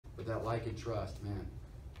that like and trust, man,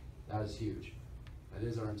 that is huge. That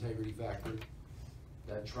is our integrity factor.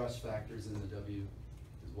 That trust factor is in the W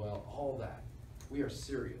as well. All that. We are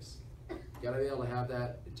serious. You got to be able to have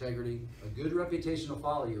that integrity. A good reputation will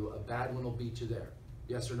follow you. A bad one will beat you there.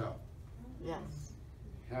 Yes or no? Yes.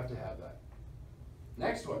 You have to have that.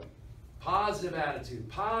 Next one. Positive attitude.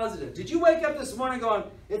 Positive. Did you wake up this morning going,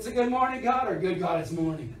 it's a good morning, God, or good God, it's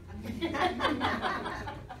morning?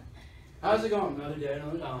 How's it going? Another day,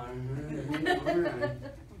 another dawn.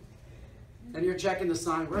 And you're checking the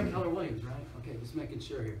sign. We're at Keller Williams, right? Okay, just making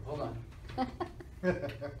sure here. Hold on.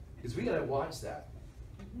 Because we got to watch that.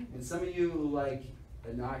 And some of you like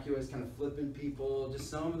innocuous, kind of flippant people, just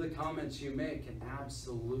some of the comments you make can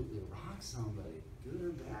absolutely rock somebody, good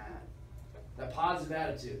or bad. That positive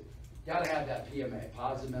attitude. Got to have that PMA,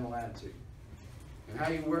 positive mental attitude. And how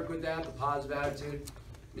you work with that, the positive attitude,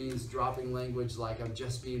 means dropping language like I'm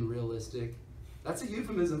just being realistic. That's a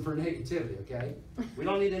euphemism for negativity, okay? We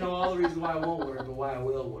don't need to know all the reasons why it won't work, but why it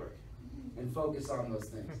will work. And focus on those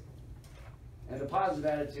things. And the positive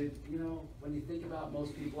attitude, you know, when you think about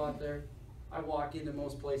most people out there, I walk into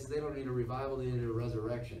most places, they don't need a revival, they need a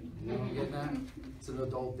resurrection. You know what I'm getting at? It's an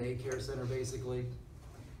adult daycare center, basically.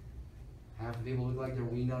 Half the people look like they're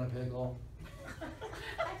weaned on a pickle.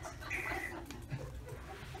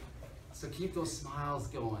 So keep those smiles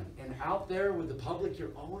going. And out there with the public,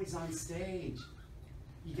 you're always on stage.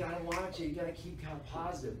 You gotta watch it, you gotta keep kind of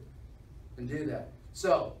positive and do that.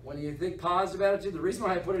 So, when you think positive attitude, the reason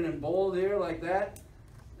why I put it in bold here like that,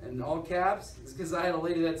 in all caps, is because I had a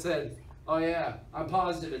lady that said, oh yeah, I'm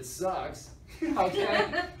positive it sucks.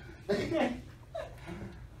 Okay?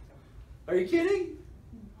 Are you kidding?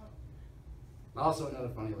 Also, another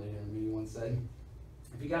funny lady in me once said,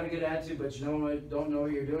 if you got a good attitude but you don't know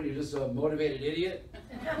what you're doing, you're just a motivated idiot.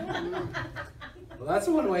 Well, that's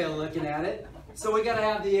one way of looking at it. So we got to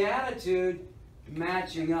have the attitude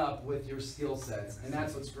matching up with your skill sets. And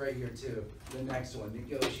that's what's great here too. The next one,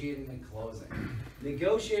 negotiating and closing.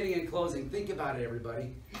 Negotiating and closing, think about it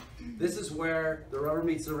everybody. This is where the rubber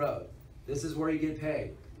meets the road. This is where you get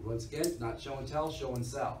paid. Once again, not show and tell, show and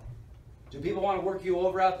sell. Do people want to work you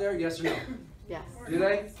over out there? Yes or no? Yes. Do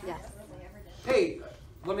they? Yes. Hey,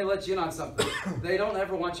 let me let you in on something. They don't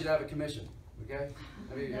ever want you to have a commission, okay?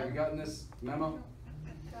 Have you gotten this memo?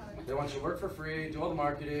 They want you to work for free, do all the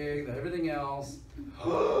marketing, everything else.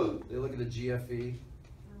 They look at the GFE,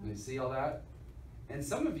 and they see all that. And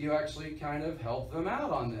some of you actually kind of help them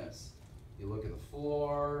out on this. You look at the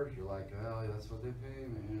floor, you're like, oh, that's what they pay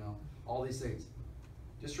me, you know, all these things.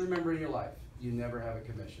 Just remember in your life, you never have a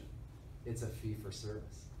commission. It's a fee for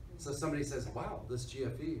service. So somebody says, wow, this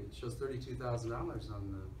GFE, it shows $32,000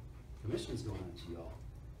 on the commissions going on to y'all.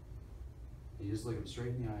 And you just look them straight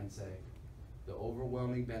in the eye and say, the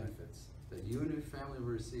overwhelming benefits that you and your family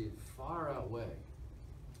will receive far outweigh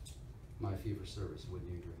my fee for service.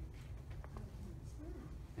 Wouldn't you agree?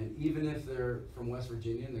 And even if they're from West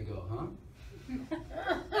Virginia and they go, huh?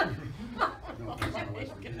 No offense to my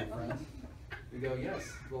West Virginia friends. We go,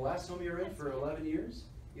 yes, the last home you were in for 11 years,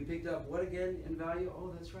 you picked up what again in value?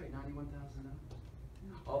 Oh, that's right, $91,000.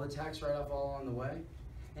 All the tax write-off all along the way.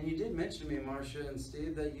 And you did mention to me, Marcia and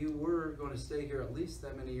Steve, that you were going to stay here at least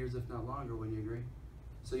that many years, if not longer. Wouldn't you agree?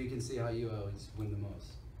 So you can see how you always win the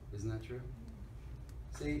most. Isn't that true?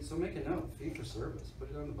 See, so make a note, fee for service. Put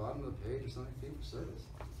it on the bottom of the page or something, fee for service.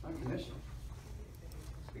 It's not commission.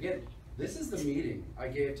 Again, this is the meeting I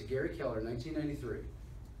gave to Gary Keller in 1993.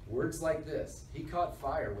 Words like this. He caught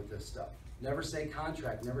fire with this stuff. Never say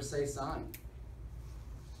contract, never say sign.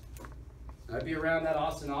 I'd be around that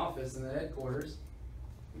Austin office in the headquarters.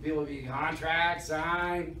 People would be contract,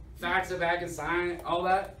 sign, fax it back and sign it, all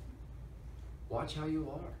that. Watch how you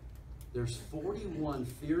are. There's 41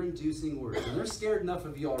 fear-inducing words, and they're scared enough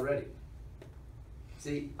of you already.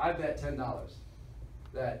 See, I bet $10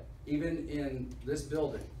 that even in this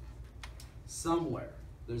building, somewhere,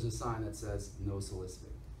 there's a sign that says no soliciting.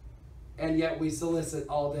 And yet we solicit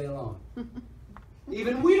all day long.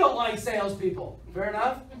 Even we don't like salespeople. Fair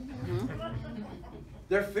enough?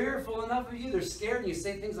 They're fearful enough of you. They're scared. And you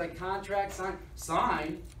say things like contract,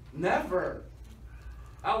 sign. Never.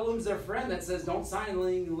 Out looms their friend that says don't sign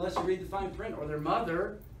anything unless you read the fine print. Or their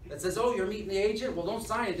mother that says, oh, you're meeting the agent? Well, don't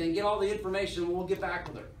sign anything. Get all the information and we'll get back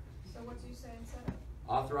with her. So what do you say instead of?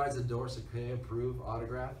 Authorize, endorse, okay, approve,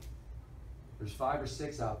 autograph. There's 5 or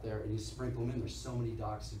 6 out there and you sprinkle them in. There's so many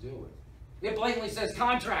docs to deal with. It blatantly says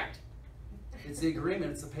contract. It's the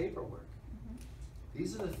agreement. It's the paperwork.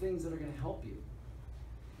 These are the things that are going to help you.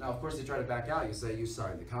 Now, of course, they try to back out. You say, you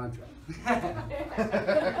signed the contract.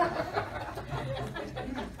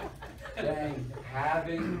 Dang,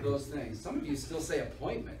 having those things. Some of you still say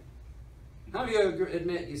appointment. How many of you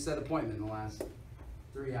admit you set appointment in the last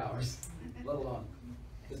 3 hours, let alone?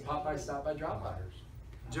 Does Popeye stop by, drop by?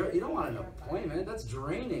 You don't want an appointment, that's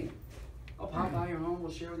draining. I'll pop by your home,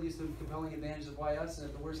 we'll share with you some compelling advantages of why us, and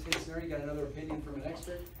if the worst case scenario, you got another opinion from an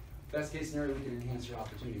expert. Best case scenario, we can enhance your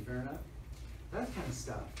opportunity, fair enough? That kind of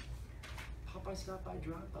stuff. Popeye stop by,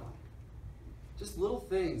 drop by. Just little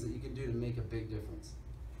things that you can do to make a big difference.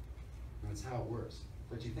 And that's how it works.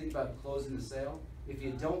 But you think about closing the sale, if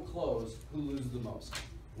you don't close, who loses the most?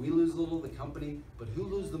 We lose a little, the company, but who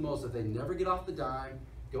loses the most if they never get off the dime,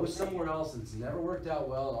 go somewhere else and it's never worked out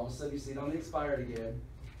well, and all of a sudden you see it on the expired again,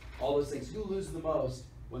 all those things. Who loses the most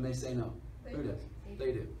when they say no? Who does?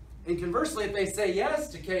 They do. And conversely, if they say yes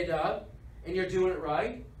to KDub and you're doing it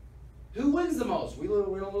right, who wins the most? We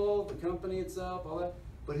little, the company itself, all that.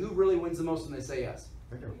 But who really wins the most when they say yes?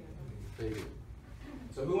 They do. They do.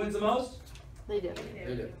 So who wins the most? They do.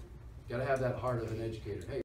 They do. Got to have that heart of an educator. Hey.